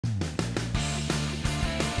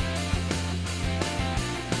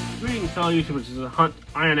Greetings fellow YouTubers, this is Hunt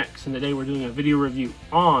IronX, and today we're doing a video review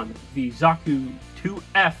on the Zaku II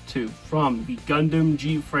F2 from the Gundam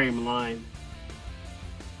G frame line.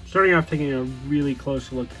 Starting off, taking a really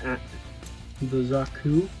close look at the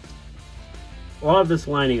Zaku. A lot of this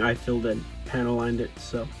lining I filled in, panel lined it,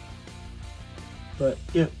 so. But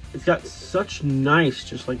yeah, it's got such nice,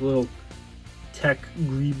 just like little tech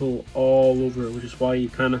greeble all over it, which is why you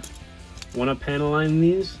kind of want to panel line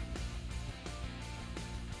these.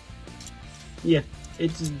 Yeah,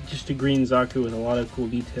 it's just a green Zaku with a lot of cool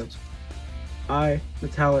details. Eye,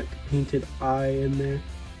 metallic painted eye in there.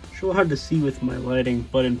 It's a little hard to see with my lighting,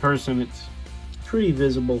 but in person it's pretty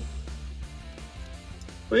visible.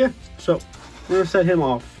 But yeah, so we're gonna set him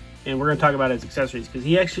off and we're gonna talk about his accessories because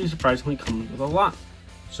he actually surprisingly comes with a lot.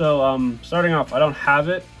 So starting off, I don't have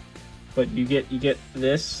it, but you get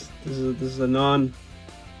this. This is a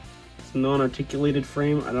non-articulated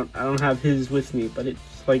frame. I don't have his with me, but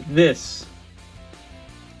it's like this,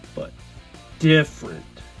 but different.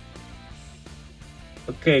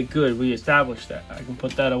 Okay, good, we established that. I can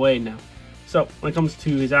put that away now. So when it comes to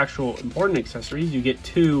his actual important accessories, you get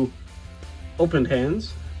two opened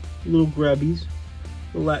hands, little grabbies,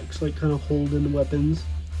 relax, like kind of holding weapons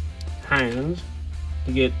hands.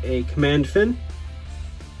 You get a command fin.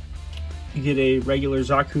 You get a regular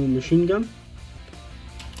Zaku machine gun.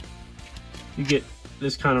 You get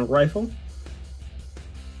this kind of rifle.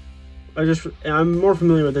 I'm more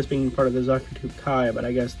familiar with this being part of the Zaku II Kai, but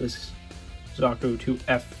I guess this Zaku II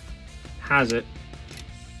F has it.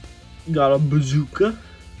 Got a bazooka,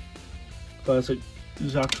 classic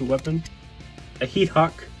Zaku weapon, a heat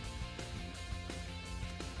hawk,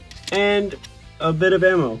 and a bit of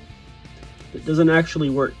ammo. It doesn't actually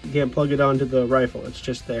work. You can't plug it onto the rifle, it's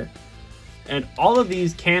just there. And all of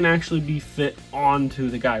these can actually be fit onto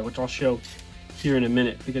the guy, which I'll show here in a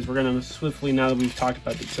minute, because we're going to swiftly, now that we've talked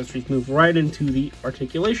about the accessories, move right into the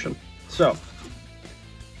articulation. So,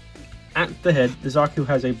 at the head, the Zaku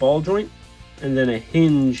has a ball joint and then a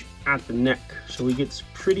hinge at the neck, so he gets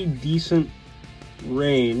pretty decent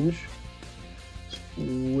range.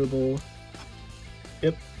 Swivel.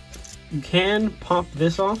 Yep. You can pop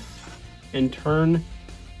this off and turn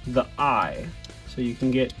the eye, so you can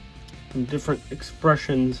get some different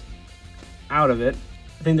expressions out of it.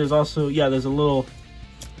 I think there's also, yeah, there's a little,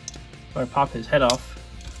 if I pop his head off,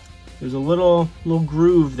 there's a little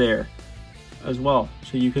groove there as well,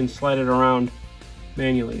 so you can slide it around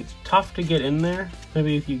manually. It's tough to get in there.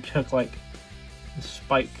 Maybe if you took like the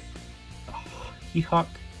spike, heat hawk,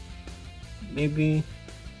 maybe.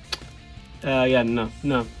 Yeah, no.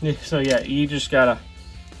 So yeah, you just gotta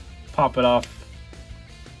pop it off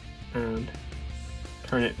and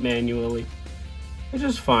turn it manually, which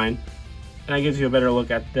is fine. And that gives you a better look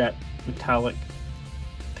at that metallic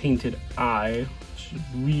painted eye, which is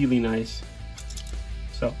really nice.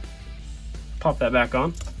 So pop that back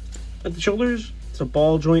on. At the shoulders, it's a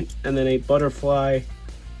ball joint and then a butterfly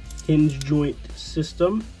hinge joint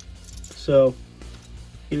system. So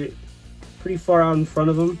get it pretty far out in front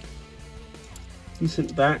of him.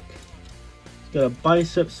 Decent back. It's got a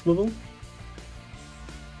bicep swivel.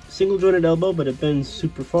 Single jointed elbow, but it bends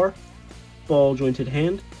super far. Ball jointed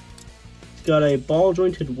hand. It's got a ball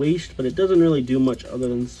jointed waist, but it doesn't really do much other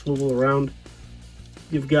than swivel around.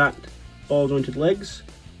 You've got ball jointed legs,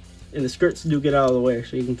 and the skirts do get out of the way,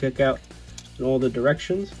 so you can kick out in all the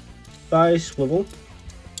directions. Thigh swivel.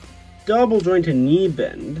 Double jointed knee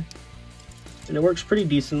bend, and it works pretty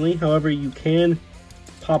decently. However, you can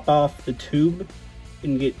pop off the tube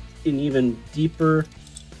and get an even deeper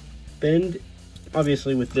bend.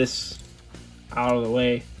 Obviously, with this out of the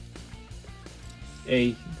way,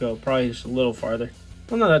 you go probably just a little farther.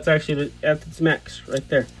 Oh no, that's actually at its max right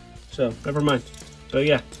there. So never mind. So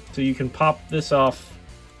yeah, so you can pop this off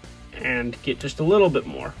and get just a little bit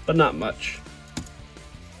more, but not much.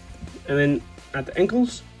 And then at the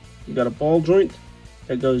ankles, you got a ball joint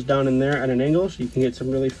that goes down in there at an angle, so you can get some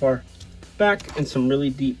really far back and some really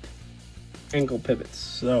deep ankle pivots.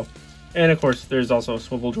 So, and of course, there's also a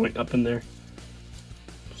swivel joint up in there,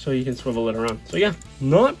 so you can swivel it around. So yeah,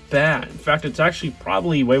 not bad. In fact, it's actually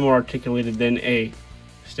probably way more articulated than a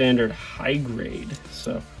standard high grade.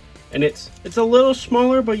 So, and it's a little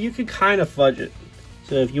smaller, but you could kind of fudge it.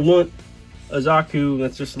 So if you want a Zaku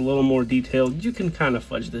that's just a little more detailed, you can kind of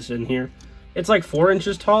fudge this in here. It's like 4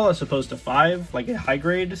 inches tall as opposed to 5, like a high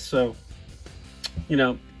grade. So, you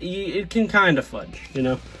know, it can kind of fudge, you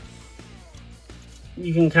know.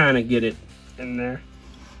 You can kind of get it in there.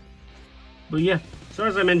 But yeah. So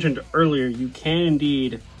as I mentioned earlier, you can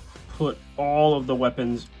indeed put all of the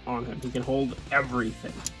weapons on him. He can hold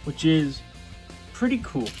everything, which is pretty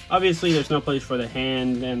cool. Obviously, there's no place for the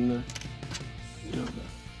hand and the, you know,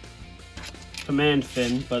 the command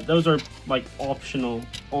fin, but those are like optional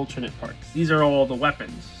alternate parts. These are all the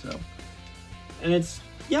weapons, so. And it's,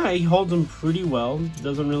 yeah, he holds them pretty well.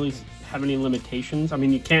 Doesn't really have any limitations. I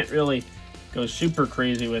mean, you can't really go super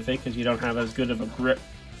crazy with it because you don't have as good of a grip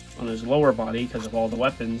on his lower body because of all the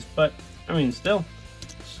weapons, but I mean, still,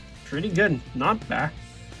 it's pretty good. Not bad.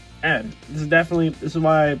 And this is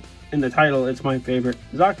why in the title it's my favorite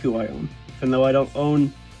Zaku I own, even though I don't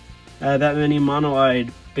own that many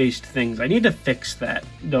mono-eyed based things. I need to fix that,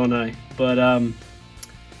 don't I? But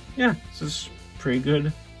yeah, this is pretty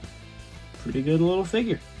good little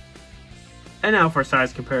figure. And now for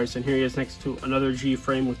size comparison, here he is next to another G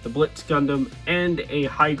frame with the Blitz Gundam and a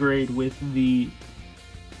high grade with the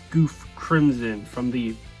Goof Crimson from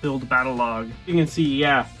the Build Battle Log. You can see,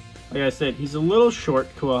 yeah, like I said, he's a little short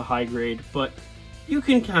to a high grade, but you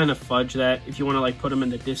can kind of fudge that if you want to like put him in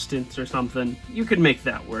the distance or something. You could make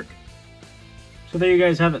that work. So there you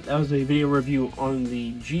guys have it. That was a video review on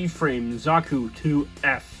the G-frame Zaku II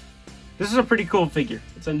F. This is a pretty cool figure.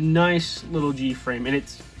 It's a nice little G-frame, and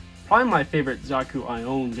it's probably my favorite Zaku I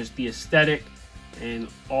own. Just the aesthetic and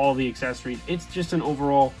all the accessories. It's just an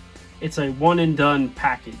overall, it's a one and done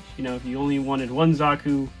package. You know, if you only wanted one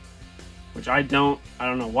Zaku, which I don't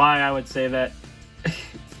know why I would say that.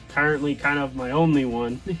 Currently kind of my only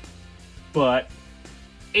one, but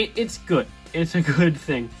it's good. It's a good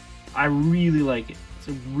thing. I really like it. It's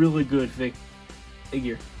a really good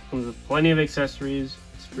figure. Comes with plenty of accessories.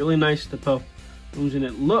 It's really nice to pose, and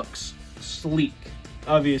it looks sleek.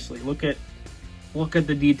 Obviously, look at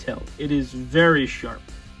the detail. It is very sharp.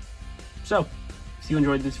 So, if you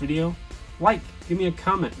enjoyed this video, like, give me a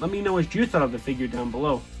comment. Let me know what you thought of the figure down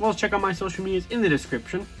below. As well as check out my social medias in the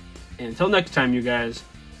description. And until next time, you guys,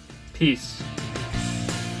 peace.